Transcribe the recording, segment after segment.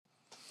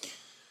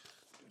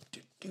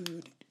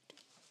Dude.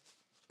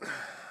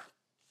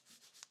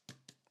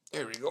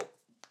 There we go.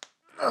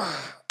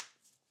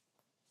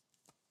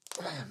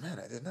 Man,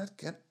 I did not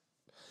get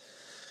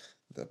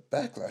the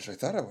backlash I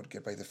thought I would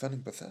get by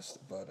defending Bethesda,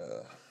 but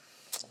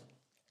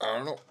I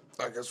don't know.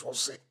 I guess we'll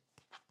see.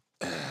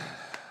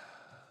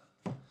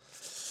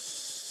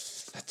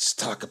 Let's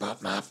talk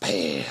about my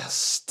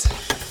past.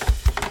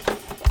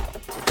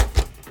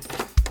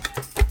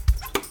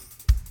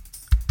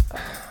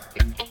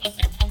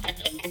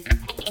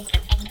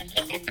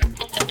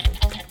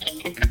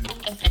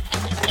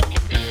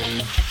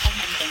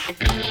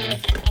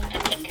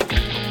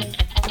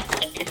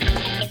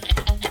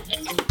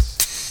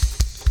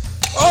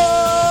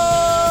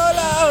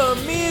 Hola,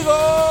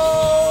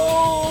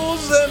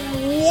 amigos,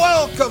 and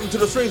welcome to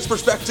the Strange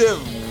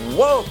Perspective.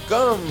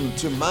 Welcome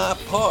to my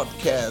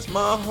podcast,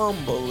 my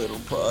humble little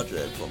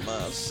project for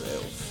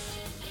myself.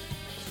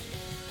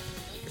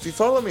 If you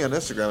follow me on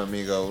Instagram,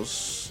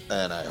 amigos,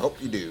 and I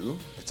hope you do,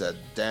 it's at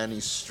Danny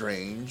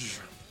Strange.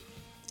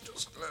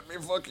 Just let me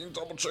fucking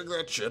double check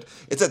that shit.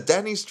 It's at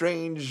Danny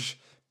Strange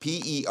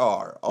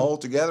PER, all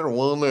together,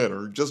 one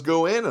letter. Just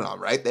go in and I'm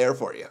right there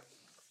for you.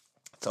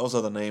 It's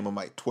also the name of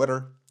my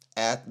Twitter,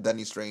 at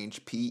Danny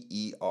Strange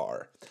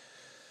PER.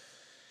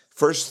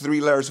 First three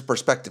letters of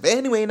perspective.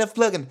 Anyway, enough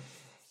plugging.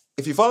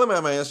 If you follow me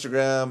on my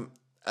Instagram,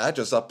 I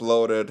just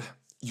uploaded,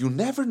 you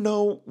never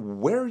know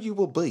where you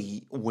will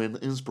be when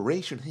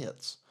inspiration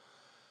hits.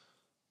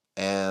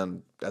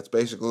 And that's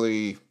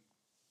basically,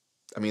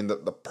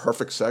 the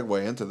perfect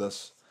segue into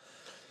this.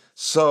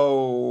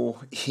 So,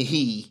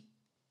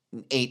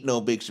 ain't no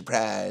big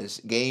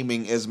surprise.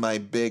 Gaming is my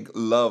big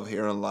love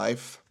here in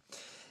life.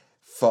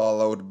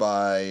 Followed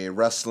by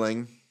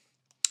wrestling.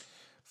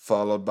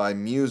 Followed by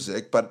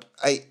music. But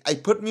I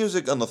put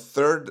music on the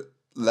third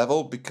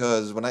level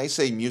because when I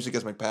say music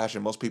is my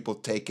passion, most people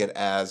take it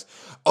as,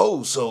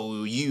 oh,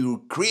 so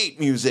you create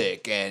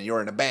music and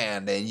you're in a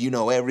band and you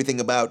know everything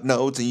about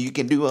notes and you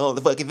can do all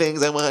the fucking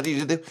things I want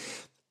you to do.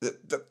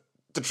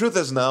 The truth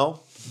is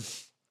no.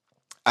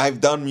 I've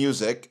done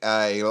music.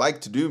 I like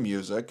to do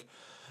music.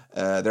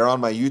 They're on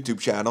my YouTube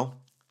channel.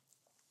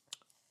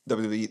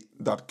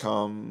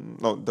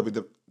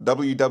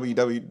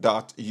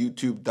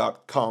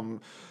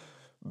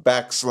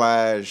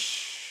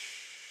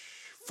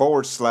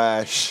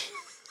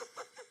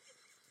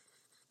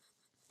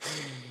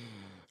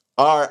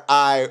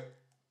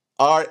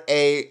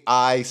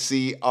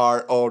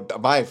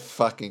 My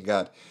fucking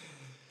God.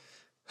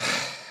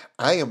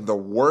 I am the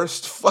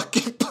worst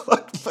fucking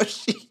plug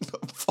machine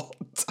of all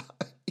time.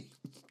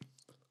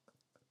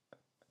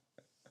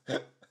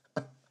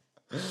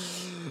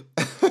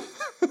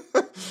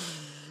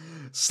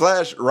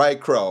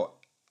 /RAICRO.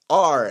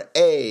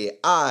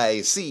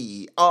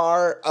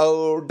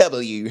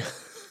 RAICROW.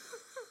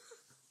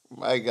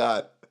 My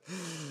God.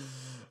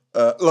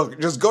 Look,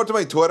 just go to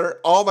my Twitter.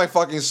 All my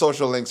fucking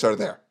social links are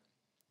there.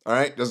 All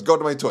right? Just go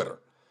to my Twitter.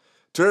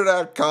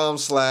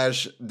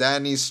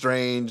 Twitter.com/Danny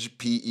Strange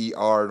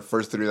PER. The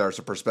first three letters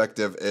of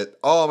perspective.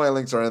 All my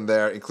links are in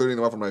there, including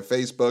the one from my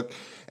Facebook.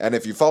 And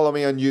if you follow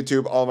me on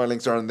YouTube, all my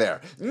links are in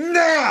there.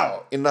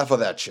 Now, enough of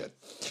that shit.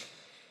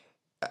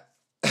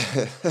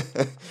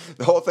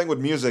 The whole thing with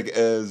music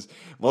is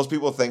most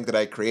people think that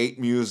I create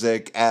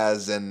music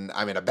as in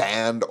I'm in a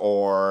band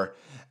or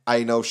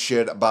I know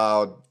shit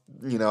about,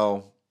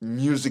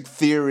 music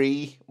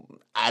theory.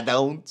 I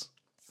don't.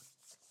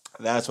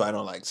 That's why I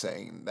don't like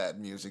saying that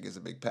music is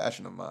a big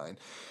passion of mine.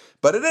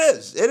 But it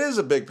is. It is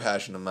a big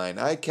passion of mine.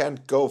 I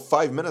can't go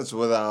 5 minutes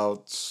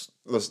without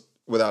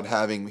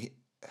having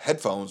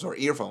headphones or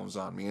earphones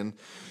on me. And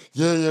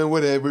yeah,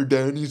 whatever,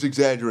 Danny's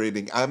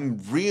exaggerating. I'm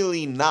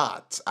really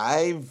not.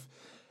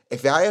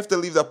 If I have to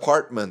leave the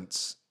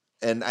apartment,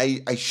 and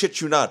I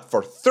shit you not,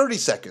 for 30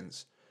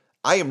 seconds,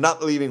 I am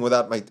not leaving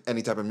without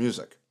any type of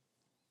music.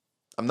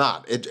 I'm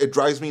not. It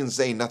drives me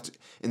insane not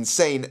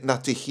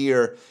to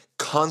hear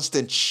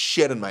constant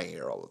shit in my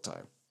ear all the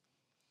time.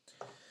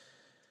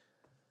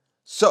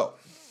 So,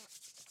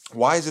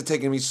 why is it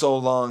taking me so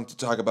long to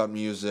talk about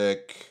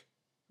music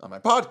on my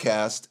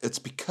podcast? It's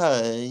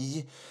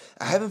because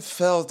I haven't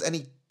felt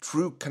any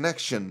true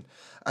connection.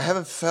 I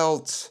don't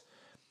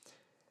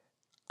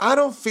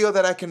feel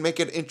that I can make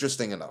it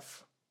interesting enough.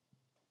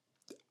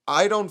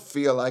 I don't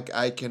feel like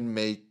I can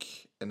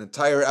make an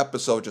entire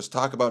episode just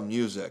talk about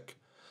music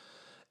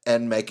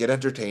and make it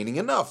entertaining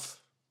enough.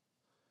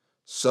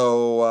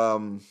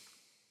 So,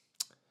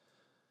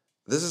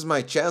 this is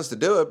my chance to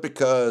do it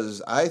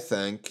because I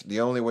think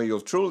the only way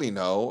you'll truly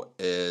know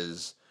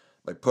is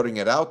by putting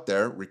it out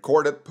there,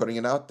 record it, putting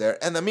it out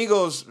there, and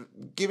amigos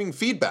giving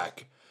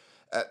feedback.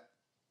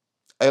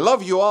 I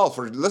love you all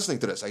for listening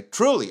to this. I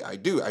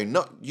do. I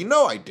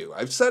know, I do.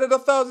 I've said it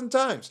 1,000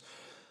 times.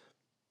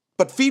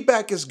 But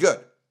feedback is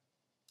good.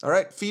 All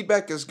right?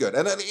 Feedback is good.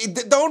 And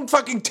don't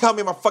fucking tell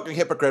me I'm a fucking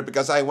hypocrite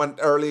because I went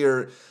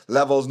earlier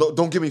levels. No,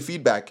 don't give me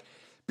feedback.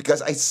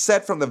 Because I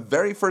said from the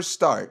very first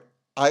start,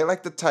 I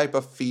like the type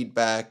of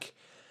feedback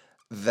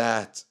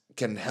that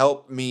can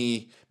help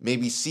me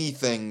maybe see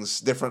things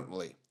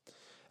differently.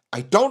 I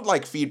don't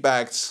like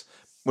feedbacks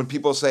when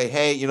people say,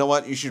 hey, you know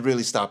what, you should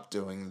really stop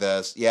doing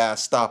this. Yeah,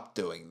 stop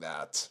doing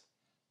that.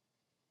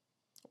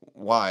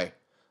 Why?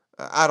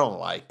 I don't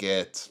like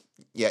it.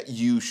 Yeah,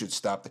 you should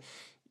stop.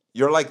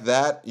 You're like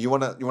that. You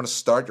wanna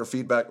start your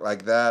feedback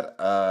like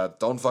that.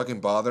 Don't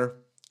fucking bother,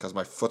 because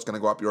my foot's gonna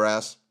go up your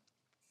ass.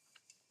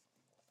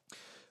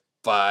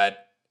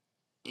 But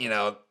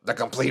the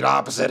complete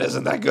opposite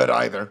isn't that good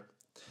either.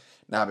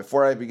 Now,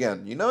 before I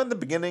begin, in the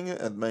beginning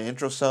of my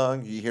intro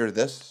song, you hear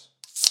this.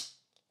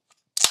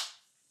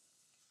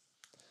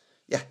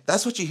 Yeah,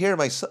 that's what you hear in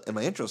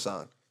my intro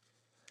song.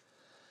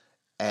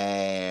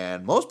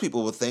 And most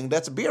people would think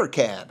that's a beer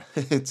can.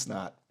 It's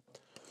not.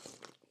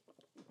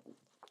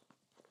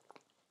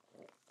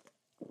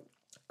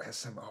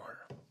 SMR.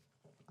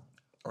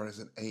 Or is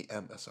it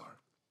AMSR?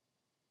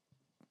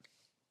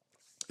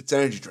 It's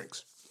energy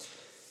drinks.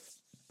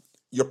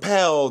 Your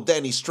pal,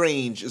 Danny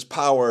Strange, is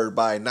powered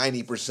by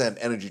 90%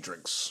 energy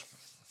drinks.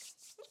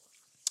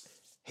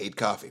 Hate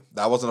coffee.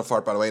 That wasn't a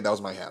fart, by the way. That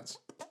was my hands.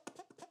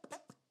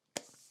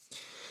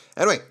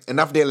 Anyway,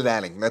 enough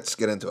dilly-dallying. Let's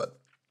get into it.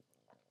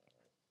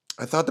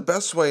 I thought the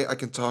best way I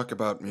can talk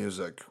about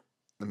music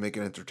and make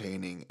it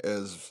entertaining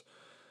is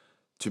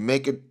to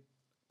make it,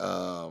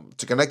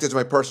 to connect it to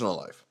my personal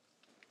life.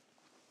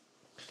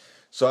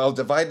 So I'll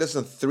divide this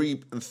in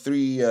three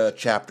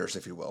chapters,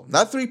 if you will.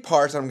 Not 3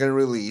 parts I'm going to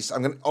release.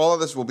 All of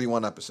this will be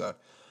one episode.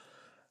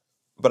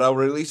 But I'll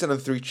release it in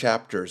 3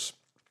 chapters.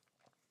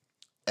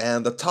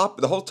 And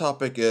the whole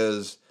topic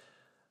is,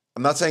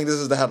 I'm not saying this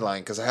is the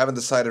headline, because I haven't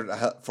decided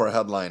for a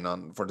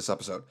headline for this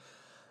episode.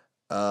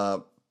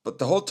 But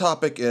the whole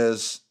topic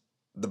is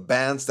the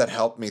bands that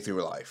helped me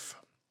through life.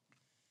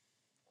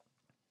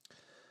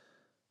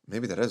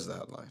 Maybe that is the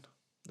headline.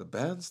 The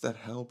bands that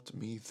helped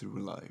me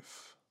through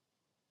life.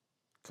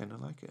 Kind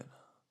of like it.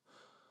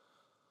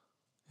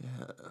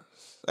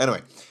 Yes.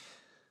 Anyway.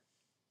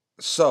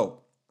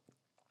 So,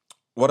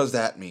 what does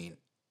that mean?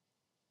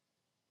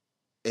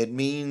 It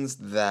means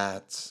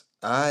that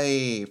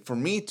for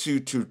me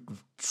to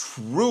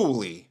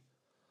truly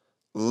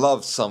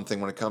love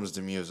something when it comes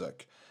to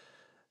music,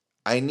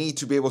 I need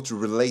to be able to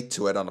relate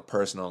to it on a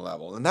personal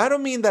level. And I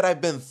don't mean that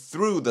I've been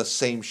through the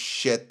same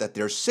shit that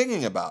they're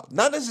singing about.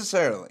 Not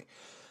necessarily.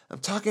 I'm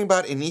talking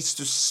about it needs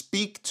to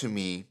speak to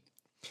me.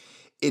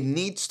 It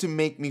needs to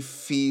make me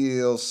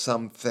feel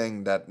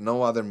something that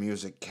no other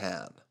music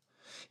can.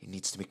 It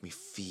needs to make me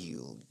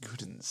feel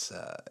good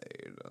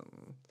inside.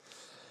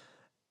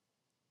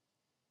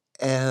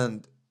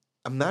 And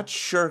I'm not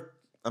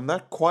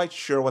quite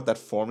sure what that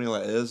formula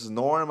is,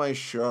 nor am I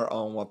sure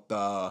on what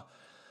the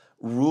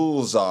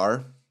rules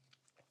are.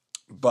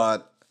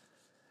 But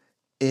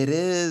it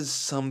is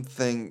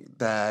something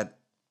that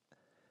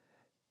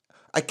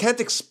I can't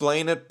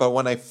explain it, but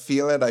when I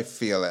feel it, I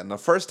feel it. And the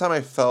first time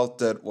I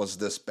felt it was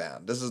this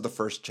band. This is the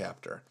first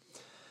chapter.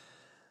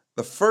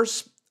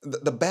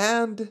 The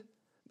band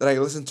that I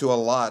listened to a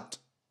lot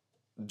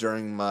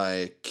during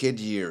my kid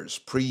years,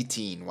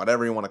 preteen,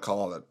 whatever you want to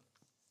call it,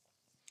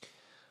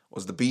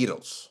 was the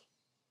Beatles.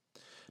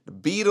 The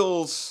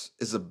Beatles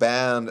is a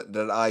band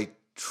that I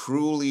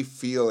truly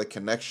feel a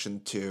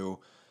connection to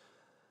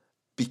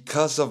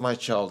because of my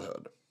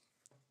childhood.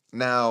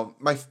 Now,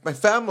 my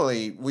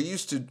family, we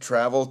used to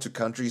travel to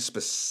countries,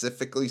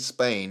 specifically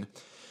Spain.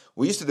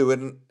 We used to do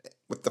it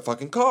with the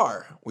fucking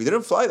car. We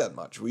didn't fly that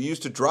much. We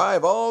used to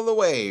drive all the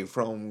way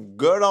from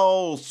good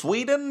old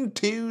Sweden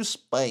to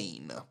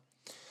Spain.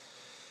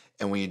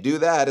 And when you do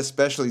that,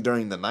 especially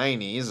during the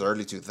 90s,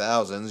 early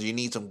 2000s, you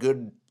need some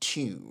good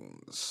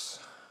tunes.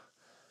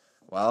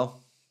 Well,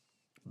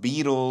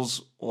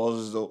 Beatles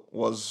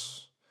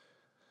was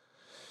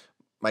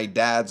my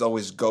dad's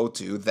always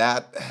go-to.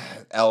 That,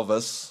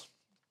 Elvis.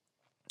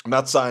 I'm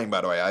not sighing,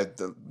 by the way.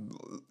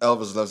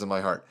 Elvis lives in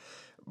my heart.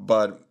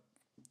 But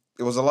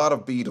it was a lot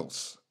of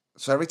Beatles.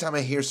 So every time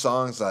I hear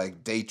songs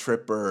like Day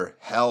Tripper,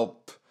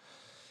 Help,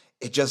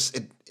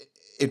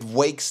 it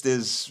wakes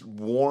this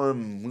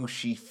warm,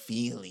 mushy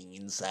feeling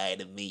inside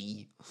of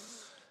me.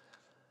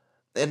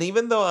 And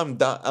even though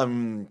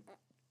I'm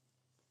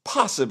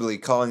possibly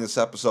calling this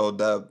episode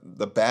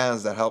the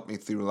bands that helped me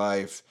through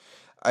life,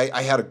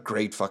 I had a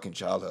great fucking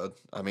childhood.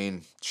 I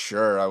mean,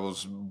 sure, I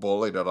was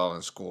bullied at all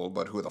in school,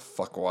 but who the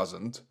fuck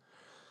wasn't?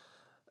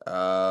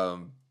 That's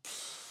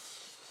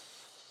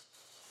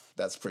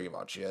pretty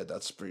much it.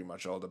 That's pretty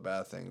much all the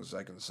bad things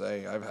I can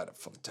say. I've had a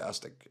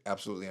fantastic,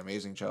 absolutely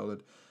amazing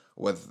childhood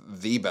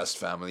with the best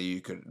family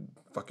you could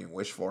fucking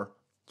wish for.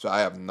 So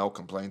I have no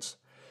complaints.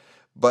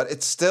 But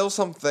it's still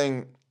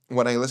something,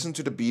 when I listen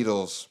to the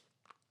Beatles,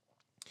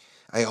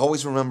 I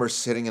always remember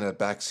sitting in a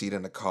back seat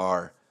in a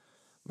car,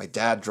 my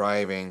dad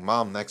driving,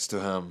 mom next to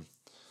him,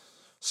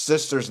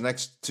 sisters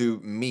next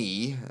to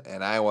me,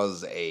 and I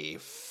was a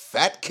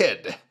fat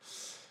kid.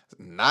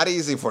 Not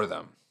easy for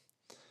them.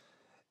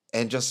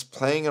 And just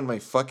playing on my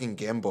fucking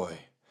Game Boy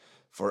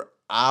for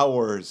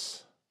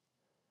hours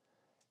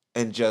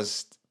and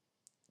just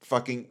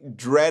fucking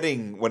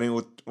dreading when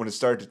it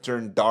started to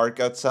turn dark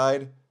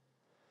outside.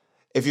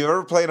 If you've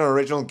ever played an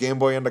original Game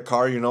Boy in the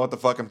car, you know what the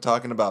fuck I'm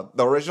talking about.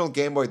 The original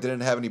Game Boy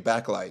didn't have any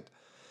backlight.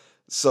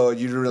 So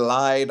you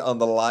relied on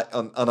the light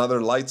on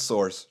another light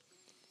source.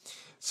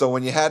 So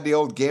when you had the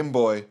old Game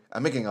Boy,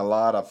 I'm making a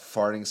lot of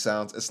farting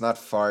sounds. It's not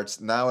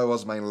farts. Now it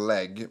was my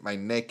leg, my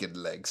naked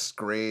leg,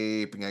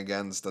 scraping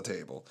against the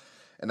table.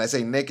 And I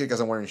say naked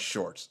because I'm wearing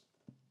shorts.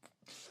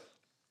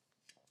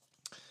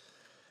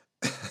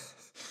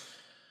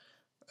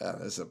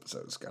 This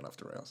episode is gone off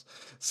the rails.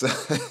 So,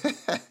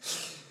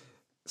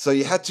 so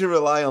you had to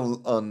rely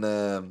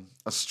on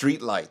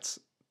street lights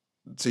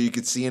so you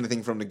could see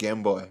anything from the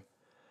Game Boy.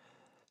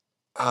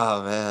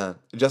 Oh man,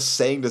 just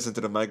saying this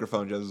into the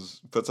microphone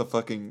just puts a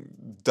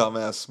fucking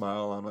dumbass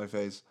smile on my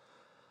face.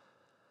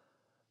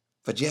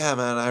 But yeah,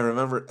 man, I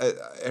remember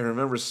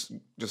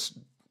just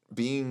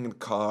being in the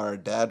car,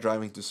 Dad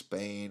driving to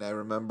Spain. I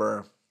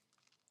remember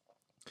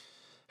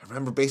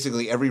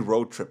basically every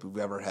road trip we've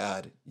ever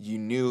had. You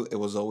knew it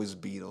was always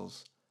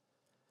Beatles.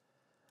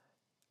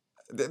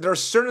 There are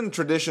certain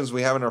traditions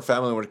we have in our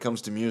family when it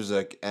comes to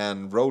music,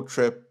 and road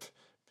trip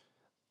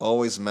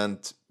always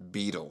meant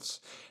Beatles.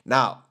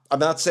 Now, I'm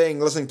not saying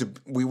that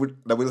we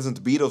listened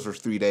to Beatles for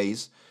 3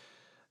 days,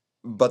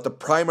 but the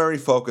primary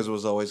focus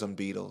was always on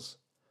Beatles.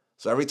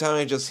 So every time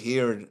I just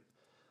hear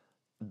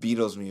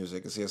Beatles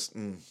music, it's just.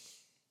 And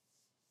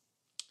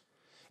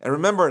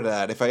remember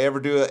that if I ever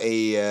do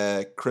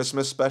a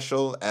Christmas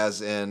special,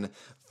 as in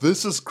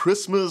this is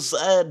Christmas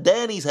at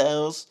Danny's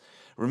house,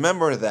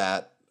 remember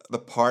that the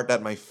part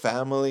that my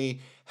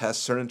family has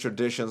certain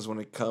traditions when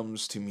it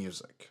comes to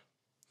music.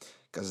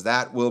 Because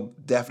that will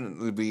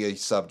definitely be a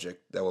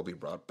subject that will be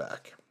brought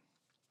back.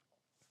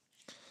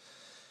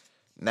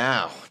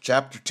 Now,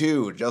 chapter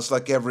 2, just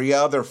like every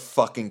other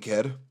fucking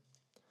kid,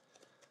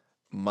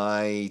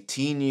 my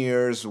teen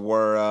years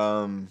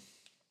were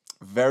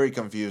very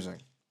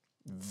confusing.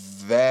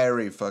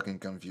 Very fucking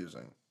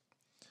confusing.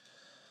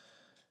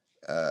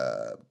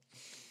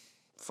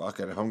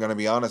 Fuck it. If I'm gonna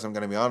be honest, I'm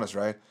gonna be honest,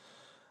 right?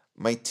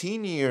 My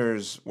teen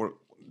years were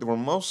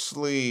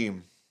mostly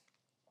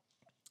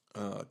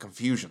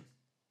confusion.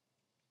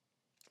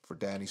 For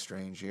Danny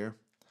Strange here.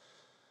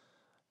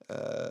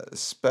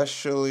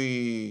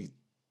 Especially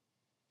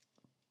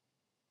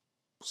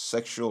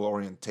sexual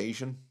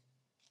orientation.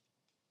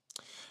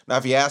 Now,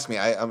 if you ask me,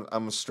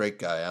 I'm a straight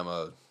guy.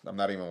 I'm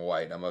not even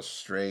white. I'm a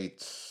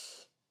straight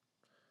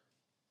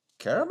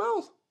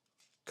caramel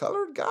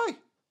colored guy.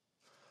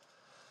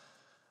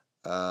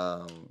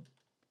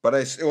 But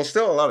it was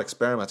still a lot of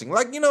experimenting.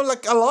 Like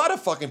a lot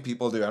of fucking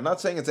people do. I'm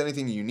not saying it's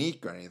anything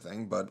unique or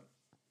anything, but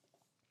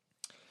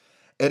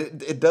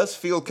it does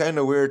feel kind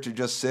of weird to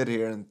just sit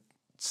here and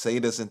say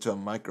this into a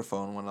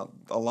microphone when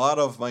a lot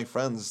of my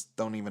friends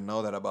don't even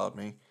know that about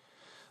me.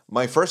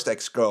 My first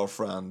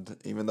ex-girlfriend,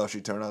 even though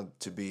she turned out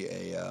to be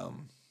a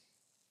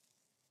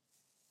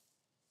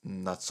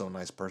not so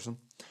nice person,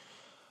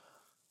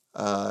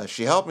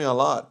 she helped me a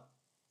lot,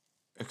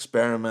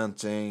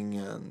 experimenting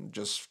and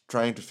just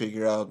trying to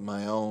figure out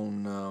my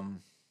own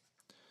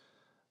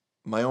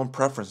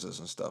preferences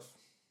and stuff.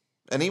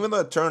 And even though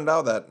it turned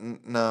out that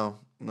no,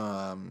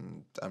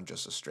 I'm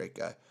just a straight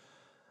guy,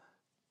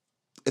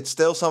 it's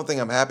still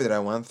something I'm happy that I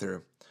went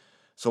through.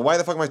 So why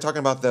the fuck am I talking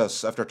about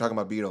this after talking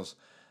about Beatles?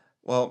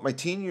 Well, my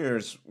teen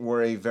years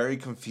were a very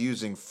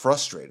confusing,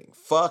 frustrating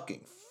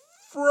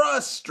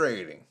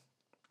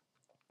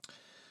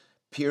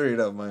period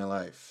of my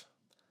life.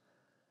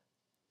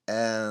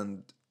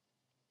 And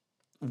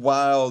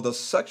while the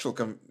sexual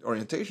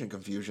orientation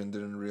confusion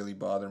didn't really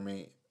bother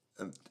me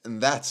in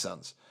that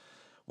sense,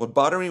 what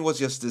bothered me was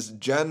just this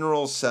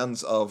general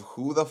sense of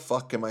who the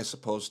fuck am I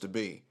supposed to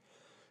be?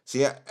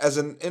 See, as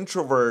an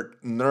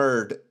introvert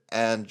nerd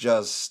and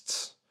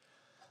just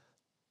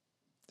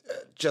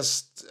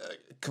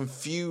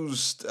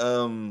confused,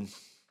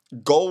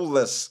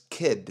 goalless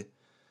kid,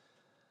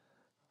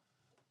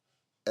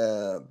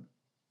 and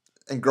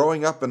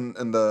growing up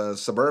in the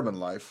suburban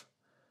life,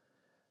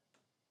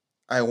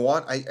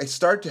 I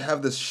start to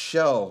have this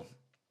shell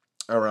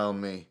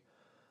around me,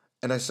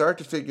 and I start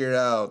to figure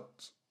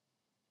out,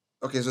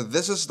 okay, so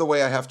this is the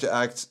way I have to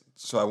act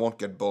so I won't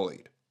get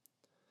bullied.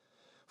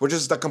 Which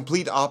is the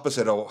complete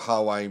opposite of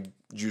how I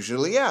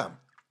usually am.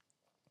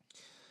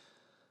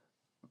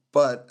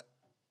 But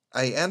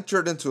I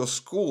entered into a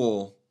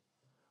school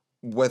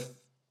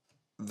with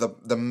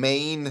the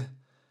main...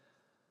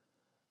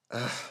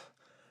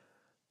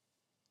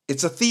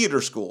 it's a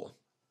theater school.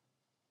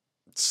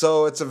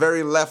 So it's a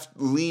very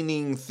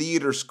left-leaning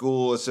theater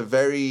school. It's a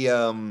very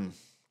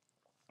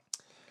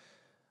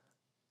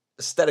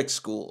aesthetic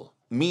school.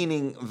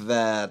 Meaning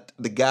that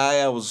the guy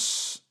I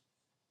was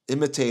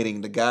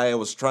imitating, the guy I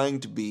was trying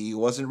to be,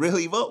 wasn't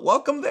really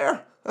welcome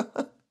there.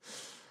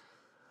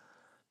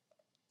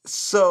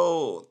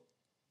 So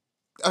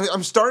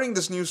I'm starting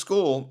this new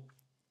school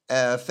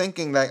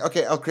thinking like,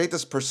 okay, I'll create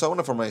this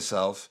persona for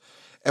myself.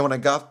 And when I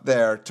got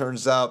there,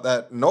 turns out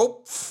that,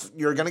 nope,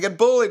 you're going to get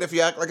bullied if you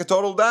act like a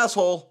total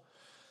asshole.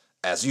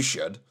 As you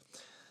should.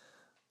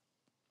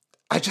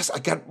 I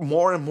got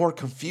more and more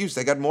confused.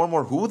 I got more and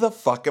more, who the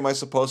fuck am I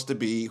supposed to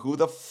be? Who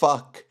the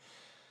fuck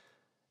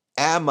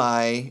am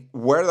I?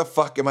 Where the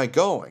fuck am I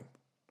going?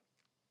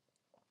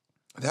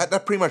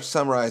 That pretty much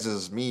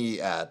summarizes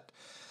me at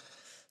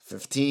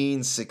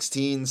 15,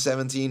 16,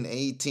 17,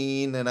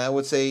 18, and I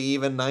would say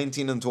even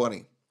 19 and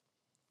 20.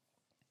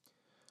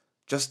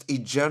 Just a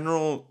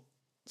general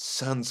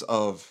sense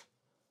of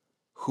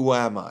who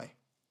am I?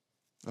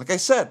 Like I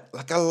said,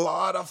 like a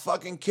lot of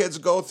fucking kids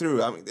go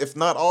through. I mean, if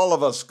not all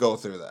of us go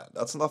through that.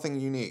 That's nothing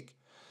unique.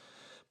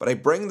 But I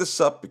bring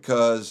this up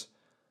because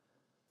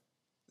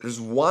there's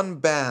one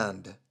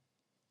band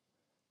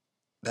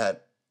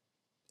that,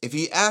 if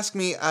you ask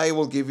me, I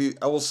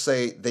will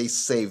say they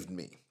saved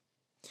me.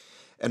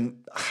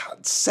 And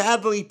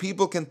sadly,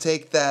 people can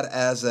take that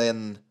as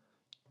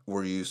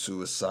were you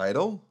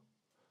suicidal?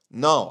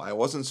 No, I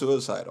wasn't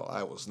suicidal.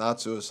 I was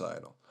not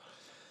suicidal.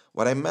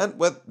 What I meant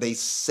with they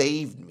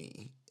saved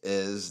me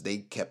is they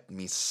kept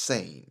me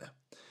sane.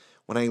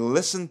 When I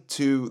listened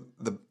to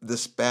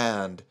this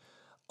band,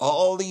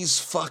 all these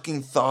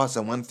fucking thoughts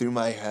that went through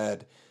my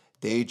head,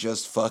 they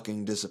just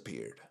fucking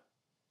disappeared.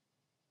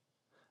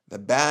 The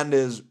band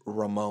is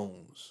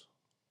Ramones.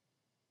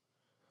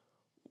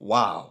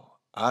 Wow,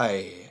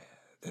 I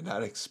did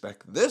not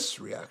expect this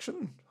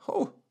reaction.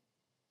 Oh.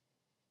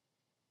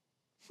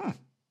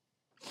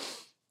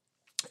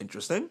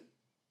 Interesting.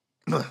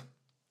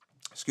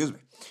 Excuse me.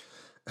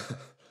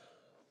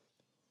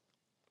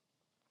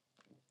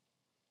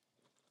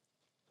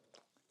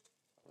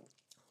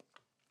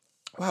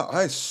 Wow,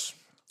 I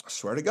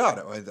swear to God,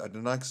 I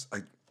did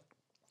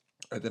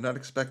not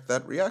expect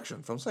that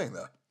reaction from saying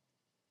that.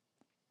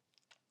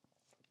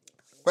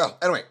 Well,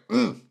 anyway,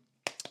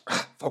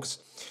 focus.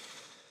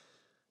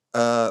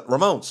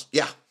 Ramones,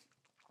 yeah.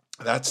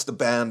 That's the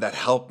band that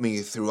helped me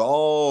through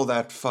all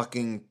that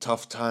fucking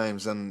tough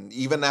times. And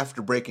even after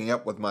breaking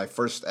up with my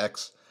first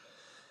ex,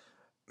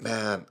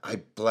 man, I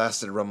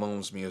blasted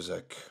Ramones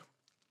music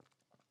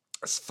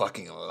as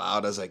fucking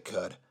loud as I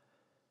could.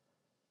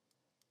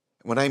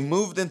 When I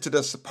moved into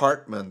this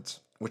apartment,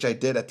 which I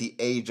did at the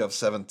age of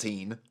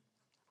 17,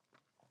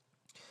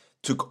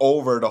 took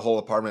over the whole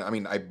apartment. I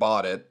mean, I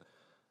bought it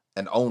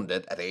and owned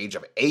it at the age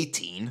of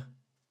 18.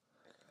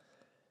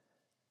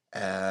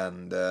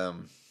 And,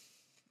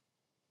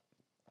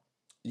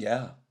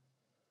 yeah.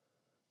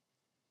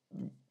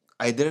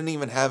 I didn't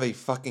even have a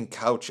fucking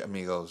couch,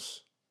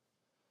 amigos.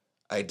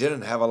 I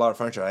didn't have a lot of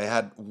furniture. I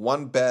had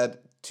one bed,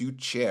 2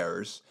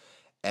 chairs,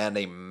 and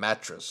a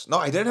mattress. No,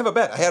 I didn't have a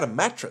bed. I had a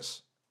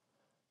mattress.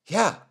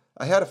 Yeah,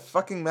 I had a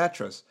fucking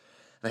mattress.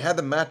 And I had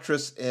the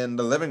mattress in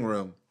the living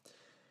room.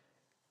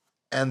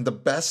 And the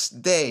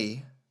best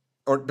day,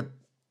 or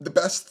the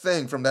best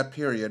thing from that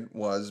period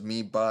was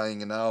me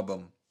buying an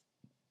album.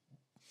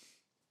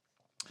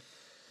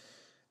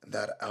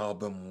 That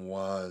album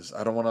was,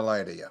 I don't want to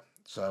lie to you.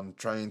 So I'm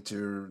trying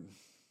to,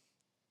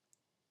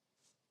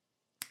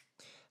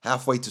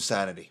 Halfway to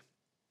Sanity.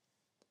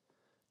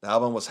 The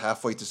album was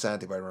Halfway to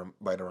Sanity by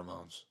the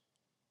Ramones.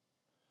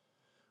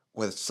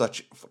 With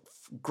such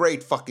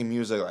great fucking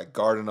music like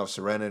Garden of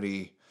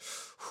Serenity,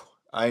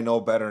 I Know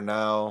Better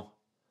Now,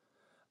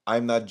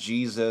 I'm Not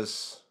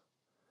Jesus.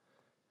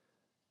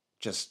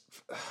 Just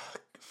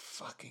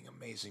fucking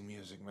amazing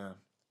music, man.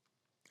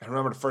 I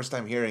remember the first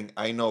time hearing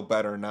I Know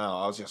Better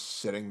Now, I was just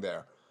sitting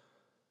there,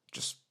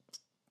 just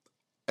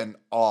in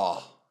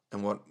awe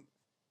and what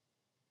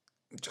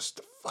just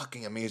the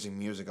fucking amazing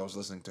music I was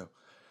listening to.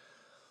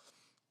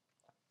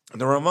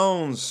 The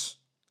Ramones,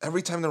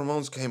 every time the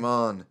Ramones came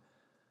on,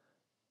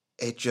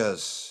 it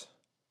just,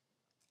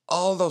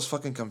 all those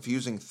fucking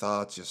confusing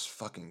thoughts just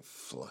fucking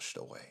flushed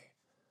away.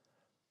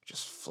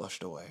 Just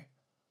flushed away.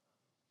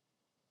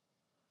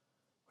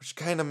 Which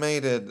kind of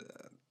made it,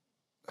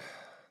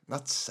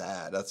 not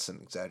sad, that's an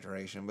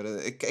exaggeration, but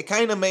it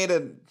kind of made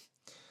it,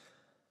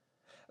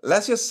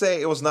 let's just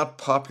say it was not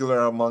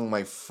popular among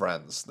my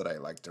friends that I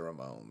liked the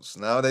Ramones.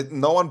 Now,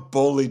 no one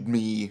bullied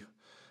me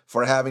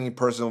for having a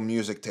personal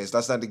music taste.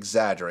 Let's not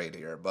exaggerate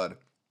here, but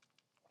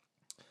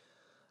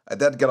I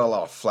did get a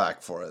lot of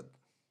flack for it.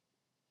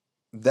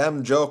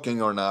 Them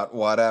joking or not,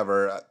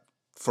 whatever,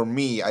 for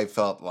me, I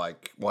felt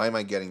like, why am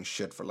I getting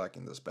shit for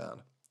liking this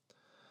band?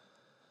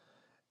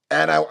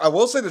 And I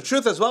will say the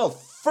truth as well.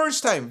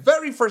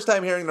 Very first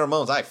time hearing the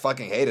Ramones, I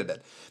fucking hated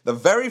it. The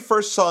very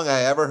first song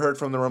I ever heard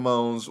from the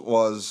Ramones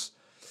was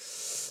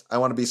I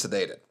Want to Be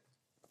Sedated.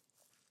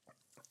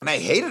 And I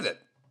hated it.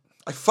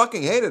 I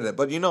fucking hated it.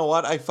 But you know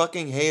what? I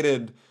fucking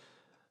hated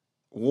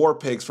War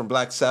Pigs from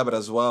Black Sabbath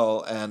as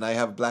well. And I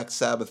have Black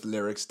Sabbath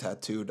lyrics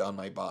tattooed on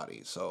my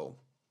body. So,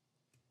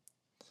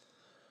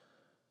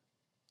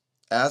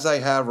 as I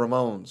have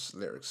Ramones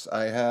lyrics,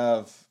 I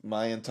have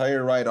my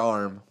entire right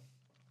arm.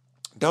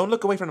 Don't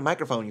look away from the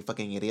microphone, you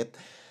fucking idiot.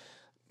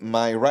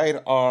 My right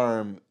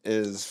arm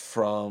is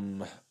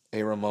from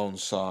a Ramones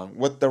song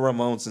with the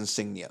Ramones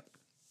insignia.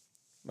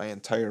 My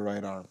entire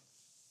right arm.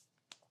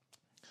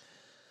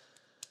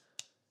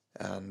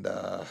 And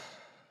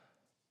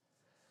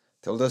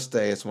till this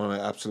day, it's one of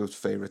my absolute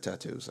favorite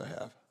tattoos I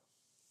have.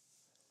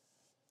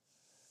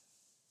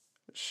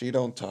 She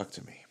Don't Talk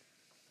to Me.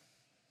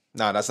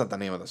 No, that's not the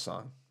name of the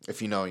song.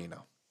 If you know, you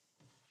know.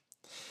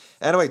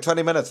 Anyway,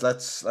 20 minutes.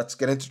 Let's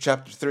get into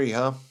chapter 3,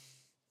 huh?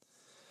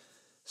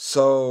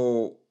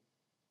 So,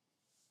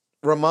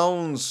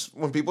 Ramones,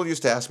 when people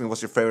used to ask me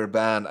what's your favorite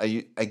band,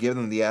 I give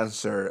them the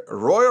answer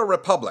Royal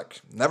Republic.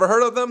 Never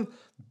heard of them?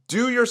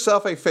 Do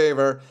yourself a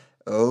favor,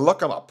 look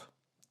them up.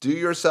 Do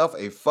yourself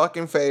a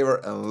fucking favor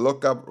and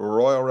look up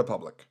Royal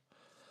Republic.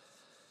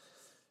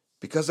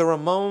 Because the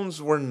Ramones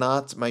were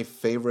not my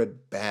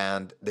favorite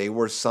band, they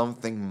were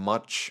something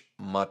much,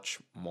 much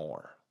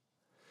more.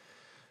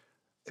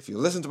 If you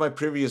listen to my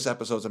previous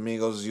episodes,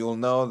 amigos, you'll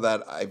know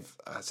that I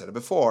said it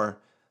before,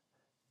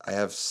 I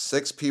have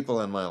 6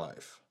 people in my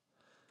life.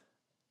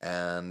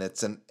 And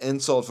it's an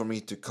insult for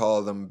me to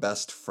call them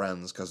best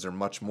friends because they're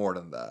much more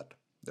than that.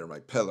 They're my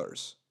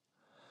pillars.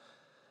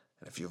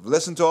 And if you've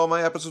listened to all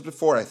my episodes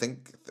before, I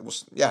think it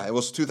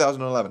was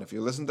 2011. If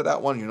you listen to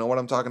that one, you know what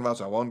I'm talking about,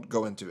 so I won't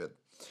go into it.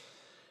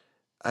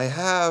 I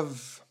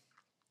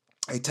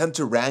tend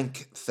to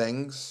rank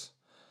things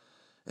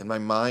in my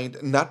mind,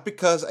 not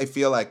because I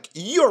feel like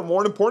you're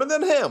more important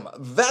than him.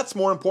 That's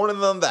more important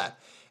than that.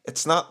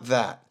 It's not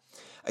that.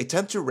 I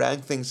tend to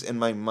rank things in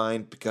my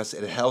mind because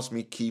it helps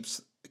me keep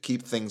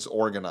things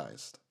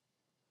organized.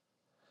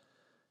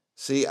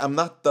 See, I'm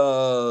not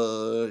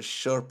the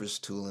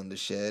sharpest tool in the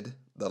shed,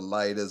 the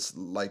lightest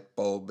light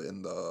bulb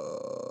in the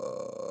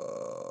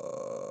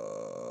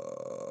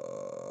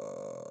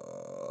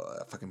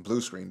fucking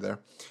blue screen there.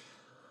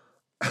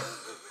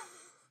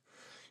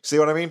 See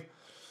what I mean?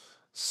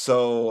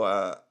 So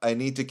I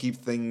need to keep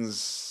things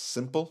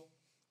simple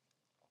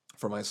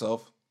for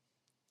myself.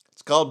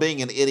 It's called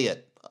being an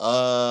idiot.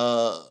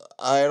 I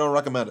don't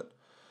recommend it.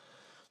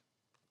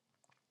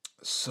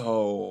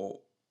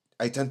 So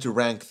I tend to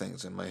rank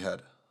things in my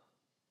head.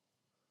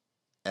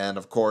 And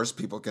of course,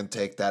 people can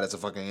take that as a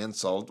fucking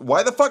insult.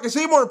 Why the fuck is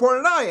he more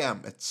important than I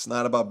am? It's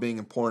not about being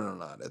important or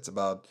not. It's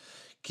about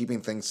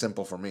keeping things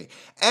simple for me.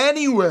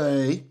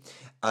 Anyway,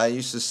 I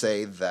used to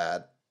say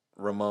that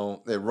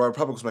Royal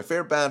Republic was my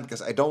favorite band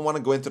because I don't want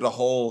to go into the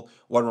whole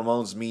what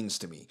Ramones means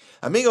to me.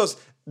 Amigos,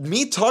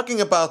 me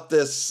talking about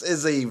this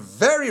is a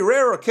very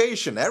rare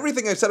occasion.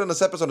 Everything I said in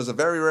this episode is a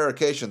very rare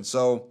occasion.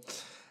 So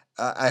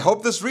I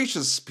hope this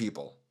reaches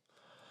people.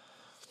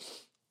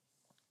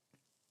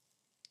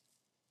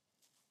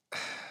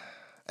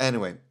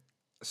 Anyway,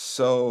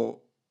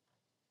 so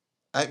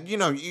I've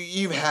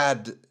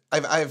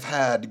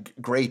had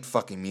great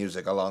fucking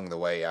music along the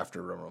way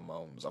after the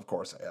Ramones. Of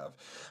course I have.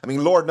 I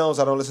mean, Lord knows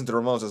I don't listen to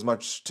Ramones as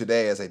much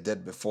today as I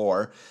did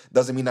before.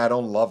 Doesn't mean I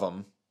don't love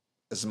them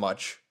as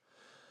much.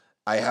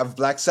 I have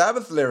Black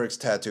Sabbath lyrics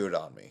tattooed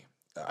on me.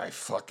 I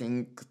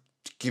fucking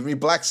give me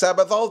Black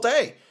Sabbath all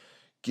day.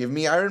 Give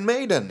me Iron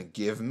Maiden.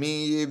 Give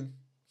me,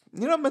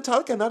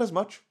 Metallica, not as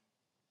much.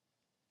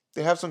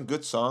 They have some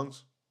good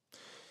songs.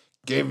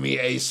 Give me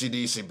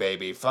AC/DC,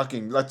 baby.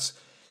 Fucking, let's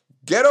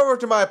get over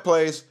to my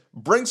place.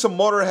 Bring some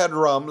Motorhead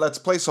rum. Let's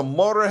play some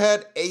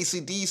Motorhead,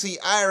 AC/DC,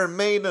 Iron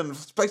Maiden.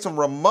 Let's play some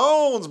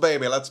Ramones,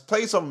 baby. Let's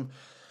play some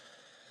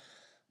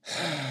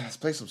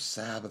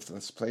Sabbath.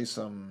 Let's play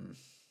some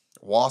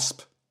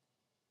Wasp.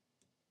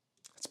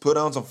 Let's put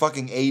on some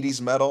fucking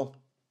 80s metal.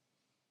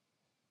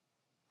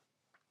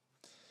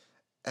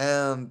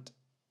 And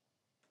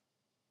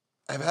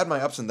I've had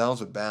my ups and downs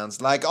with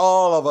bands, like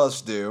all of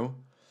us do.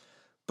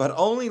 But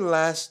only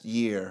last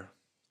year,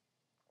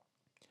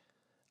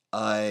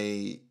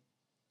 I,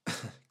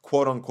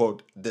 quote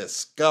unquote,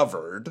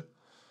 discovered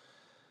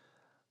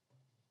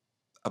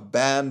a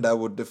band that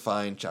would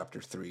define Chapter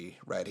 3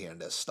 right here in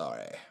this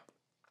story.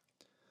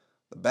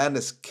 The band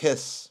is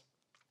Kiss.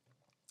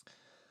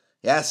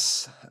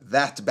 Yes,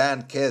 that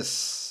band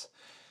Kiss.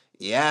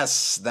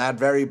 Yes, that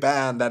very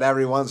band that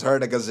everyone's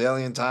heard a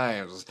gazillion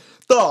times.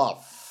 The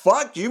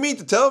fuck? You mean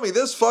to tell me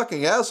this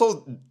fucking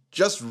asshole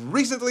just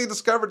recently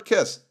discovered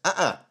Kiss?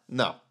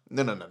 No.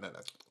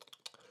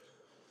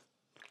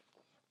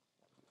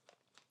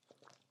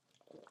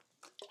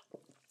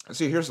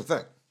 See, here's the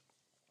thing.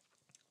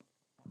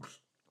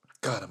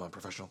 God, I'm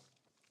unprofessional.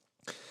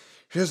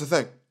 Here's the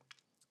thing.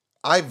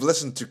 I've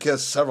listened to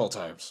Kiss several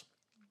times.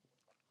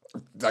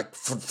 Like,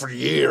 for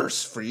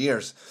years.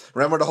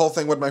 Remember the whole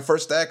thing with my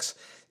first ex?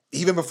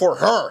 Even before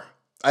her,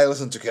 I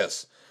listened to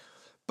Kiss.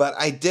 But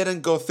I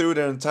didn't go through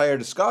their entire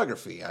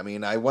discography. I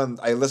mean, I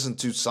listened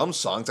to some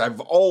songs. I've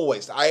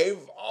always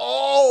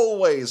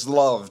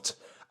loved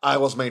I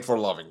Was Made for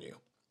Loving You.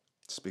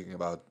 Speaking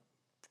about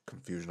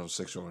confusion of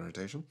sexual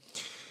orientation.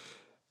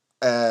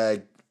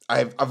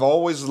 I've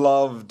always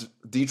loved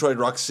Detroit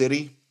Rock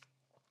City.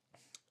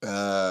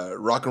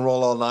 Rock and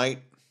Roll All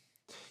Night.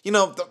 You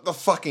know,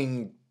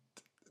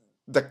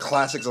 the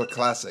classics of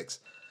classics.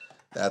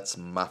 That's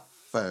my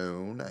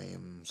phone. I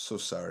am so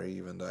sorry,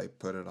 even though I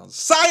put it on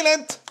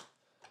silent.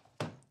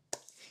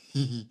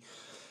 This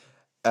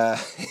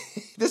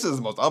is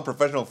the most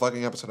unprofessional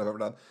fucking episode I've ever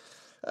done.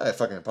 I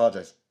fucking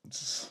apologize.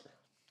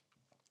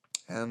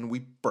 And we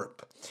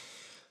burp.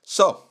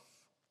 So,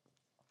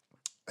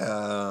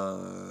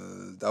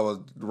 that was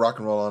Rock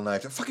and Roll All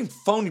Night. Fucking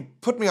phone, you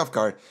put me off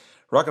guard.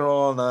 Rock and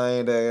Roll All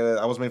Night.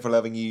 I Was Made for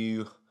Loving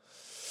You.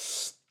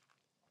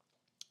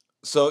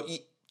 So,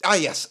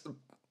 yes.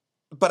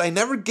 But I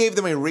never gave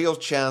them a real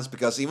chance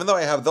because even though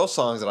I have those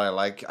songs that I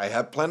like, I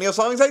have plenty of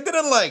songs I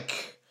didn't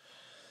like.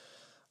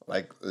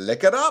 Like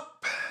Lick It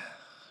Up,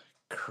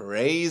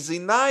 Crazy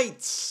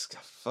Nights,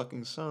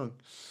 fucking song.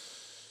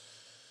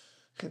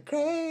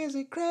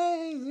 Crazy,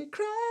 crazy,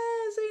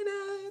 crazy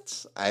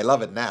nights. I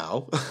love it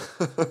now,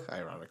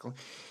 ironically.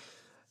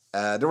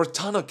 There were a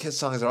ton of Kiss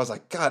songs that I was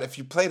like, God, if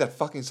you play that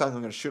fucking song,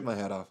 I'm gonna shoot my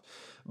head off.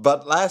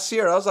 But last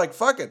year, I was like,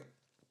 fuck it,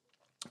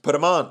 put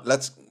them on.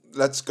 Let's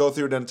go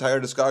through the entire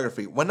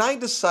discography. When I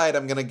decide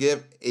I'm gonna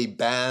give a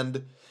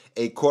band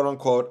a quote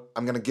unquote,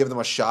 I'm gonna give them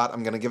a shot,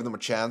 I'm gonna give them a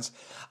chance,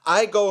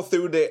 I go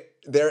through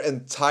their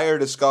entire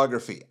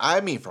discography.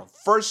 I mean, from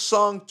first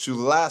song to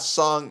last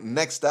song,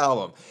 next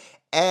album.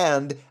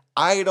 And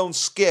I don't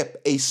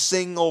skip a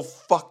single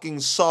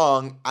fucking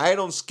song. I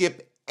don't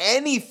skip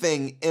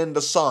anything in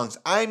the songs.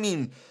 I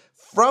mean,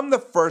 from the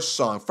first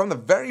song, from the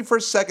very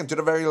first second to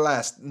the very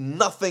last,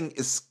 nothing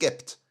is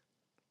skipped.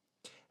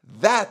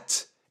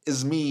 That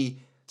is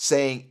me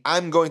saying,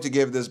 I'm going to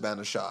give this band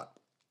a shot.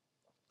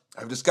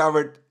 I've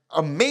discovered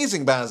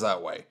amazing bands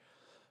that way.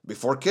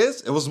 Before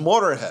Kiss, it was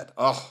Motorhead.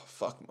 Oh,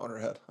 fuck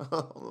Motorhead.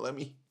 I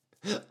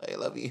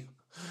love you.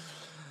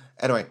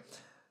 Anyway.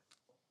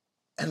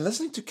 And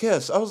listening to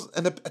Kiss,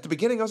 at the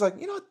beginning, I was like,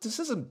 you know what, this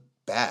isn't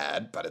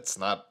bad, but it's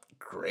not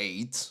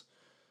great.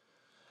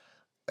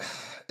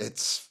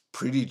 It's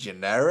pretty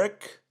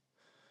generic.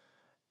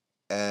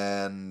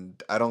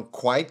 And I don't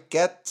quite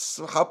get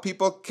how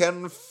people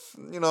can,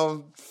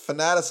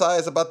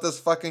 fanaticize about this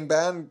fucking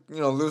band,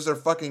 lose their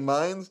fucking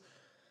minds.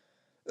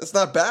 It's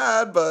not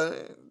bad,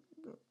 but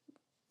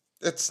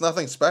it's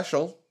nothing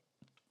special.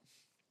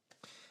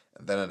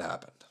 And then it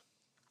happened.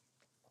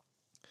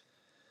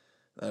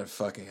 Then it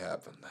fucking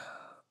happened.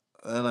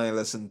 Then I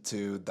listened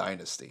to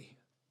Dynasty.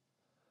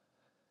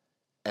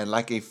 And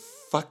like a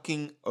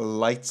fucking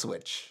light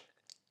switch,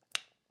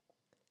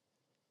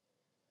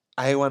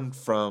 I went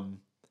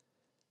from,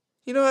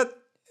 you know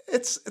what,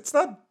 it's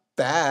not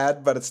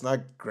bad, but it's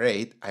not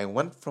great. I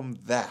went from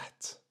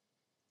that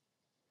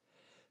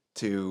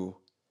to,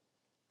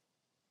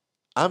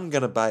 I'm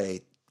gonna buy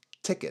a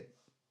ticket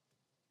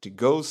to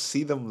go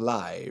see them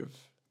live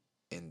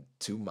in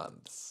 2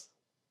 months.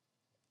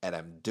 And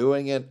I'm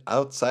doing it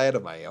outside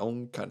of my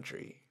own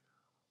country.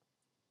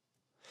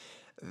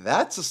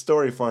 That's a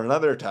story for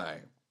another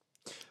time.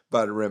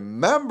 But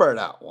remember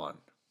that one.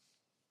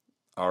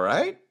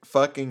 Alright?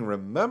 Fucking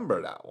remember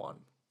that one.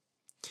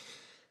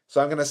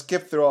 So I'm going to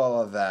skip through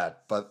all of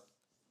that. But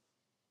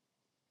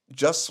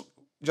just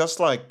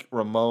like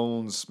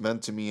Ramones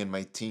meant to me in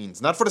my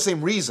teens. Not for the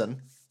same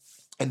reason.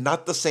 And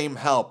not the same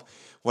help.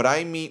 What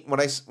I mean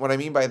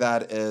by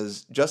that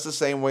is just the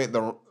same way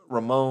the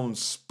Ramones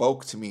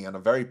spoke to me on a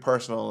very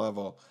personal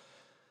level.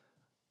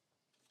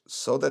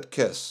 So did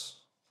Kiss.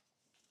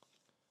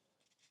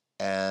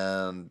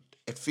 And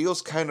it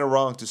feels kind of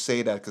wrong to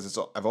say that because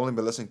I've only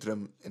been listening to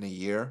them in a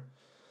year.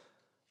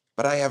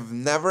 But I have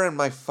never in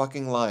my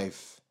fucking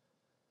life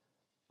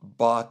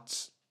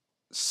bought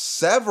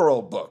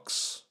several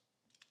books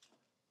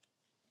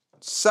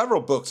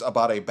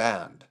about a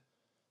band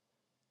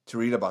to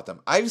read about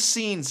them. I've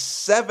seen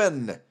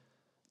 7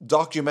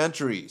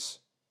 documentaries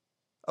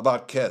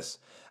about Kiss.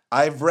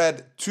 I've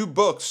read 2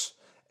 books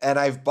and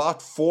I've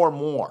bought 4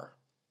 more.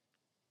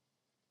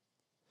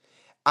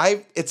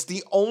 It's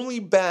the only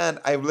band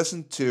I've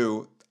listened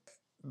to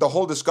the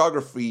whole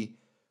discography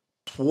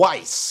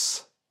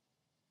twice.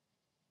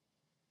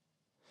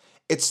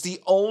 It's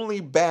the only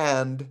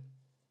band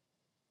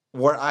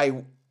where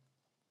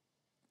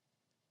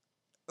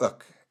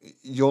look,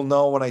 you'll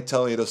know when I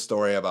tell you the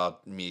story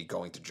about me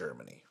going to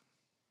Germany.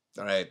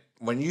 All right.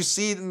 When you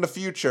see it in the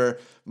future,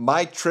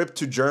 my trip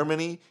to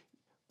Germany,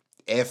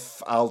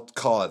 if I'll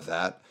call it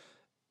that,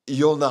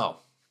 you'll know.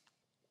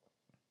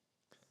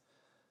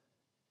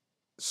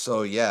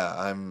 So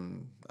yeah,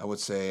 I would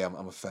say I'm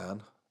a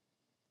fan.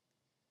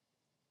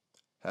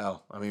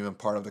 Hell, I'm even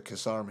part of the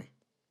Kiss Army.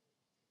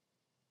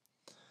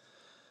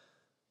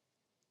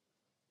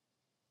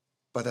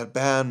 But that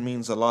band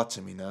means a lot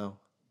to me now.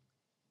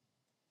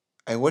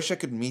 I wish I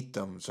could meet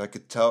them so I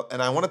could tell,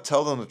 and I want to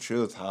tell them the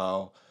truth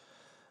how,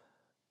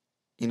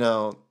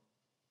 I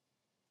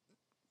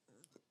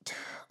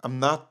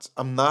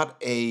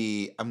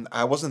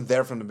wasn't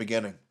there from the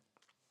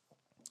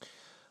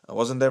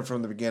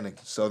beginning.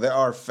 So there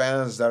are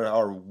fans that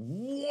are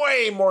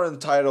way more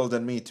entitled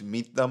than me to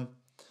meet them.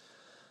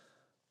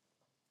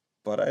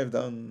 But I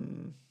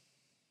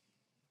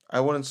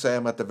wouldn't say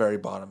I'm at the very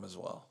bottom as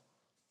well.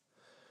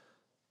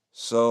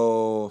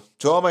 So,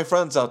 to all my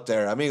friends out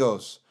there,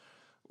 amigos,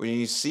 when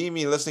you see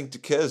me listening to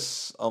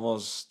Kiss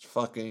almost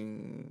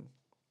fucking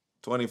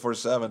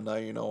 24/7, now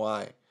you know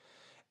why.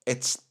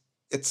 It's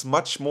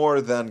much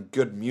more than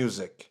good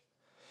music.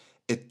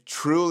 It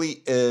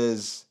truly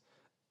is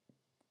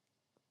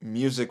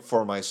music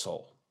for my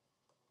soul.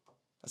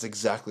 That's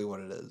exactly what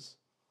it is.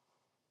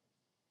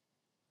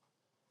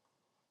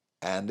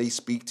 And they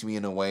speak to me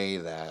in a way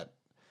that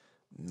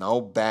no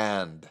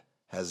band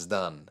has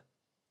done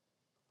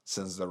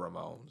since the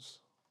Ramones.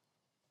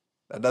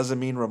 That doesn't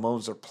mean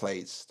Ramones are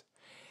placed.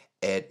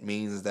 It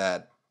means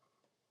that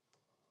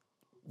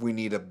we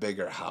need a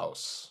bigger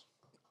house.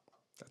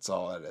 That's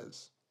all it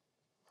is.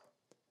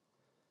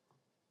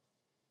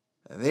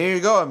 And there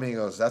you go,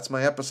 amigos. That's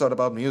my episode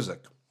about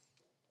music.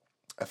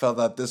 I felt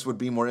that this would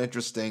be more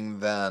interesting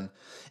than...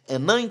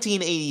 In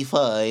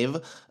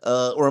 1985,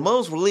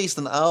 Ramones released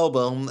an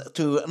album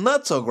to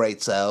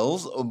not-so-great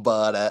sales,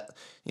 but,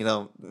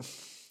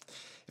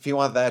 if you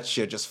want that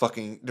shit, just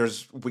fucking...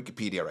 There's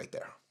Wikipedia right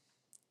there.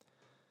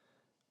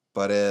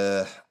 But,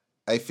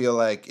 I feel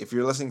like if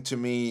you're listening to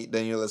me,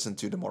 then you listen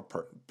to the more...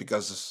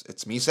 because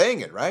it's me saying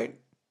it, right?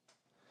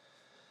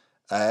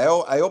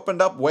 I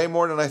opened up way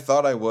more than I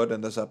thought I would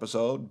in this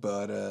episode,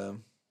 but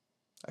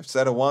I've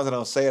said it once and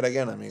I'll say it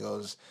again,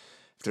 amigos.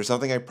 If there's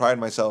something I pride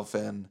myself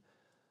in,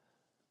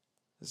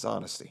 it's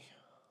honesty.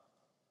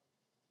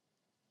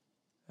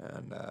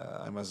 And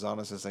I'm as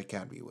honest as I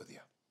can be with you.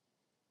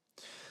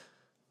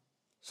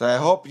 So I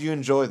hope you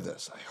enjoyed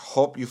this. I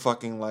hope you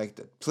fucking liked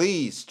it.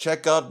 Please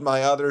check out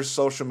my other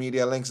social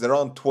media links. They're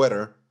on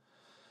Twitter.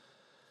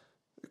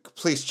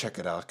 Please check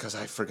it out, because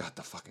I forgot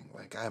the fucking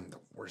link. I'm the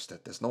worst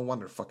at this. No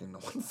wonder fucking no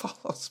one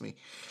follows me.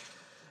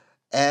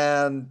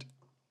 And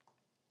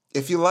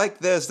if you like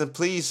this, then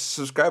please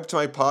subscribe to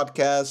my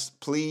podcast.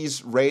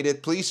 Please rate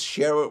it. Please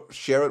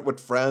share it with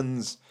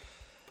friends.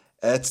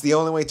 It's the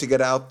only way to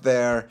get out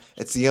there.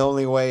 It's the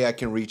only way I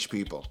can reach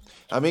people.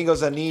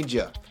 Amigos, I need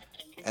you.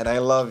 And I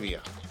love you.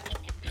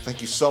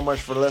 Thank you so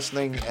much for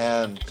listening.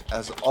 And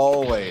as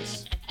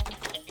always,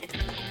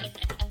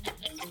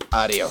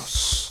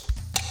 adios.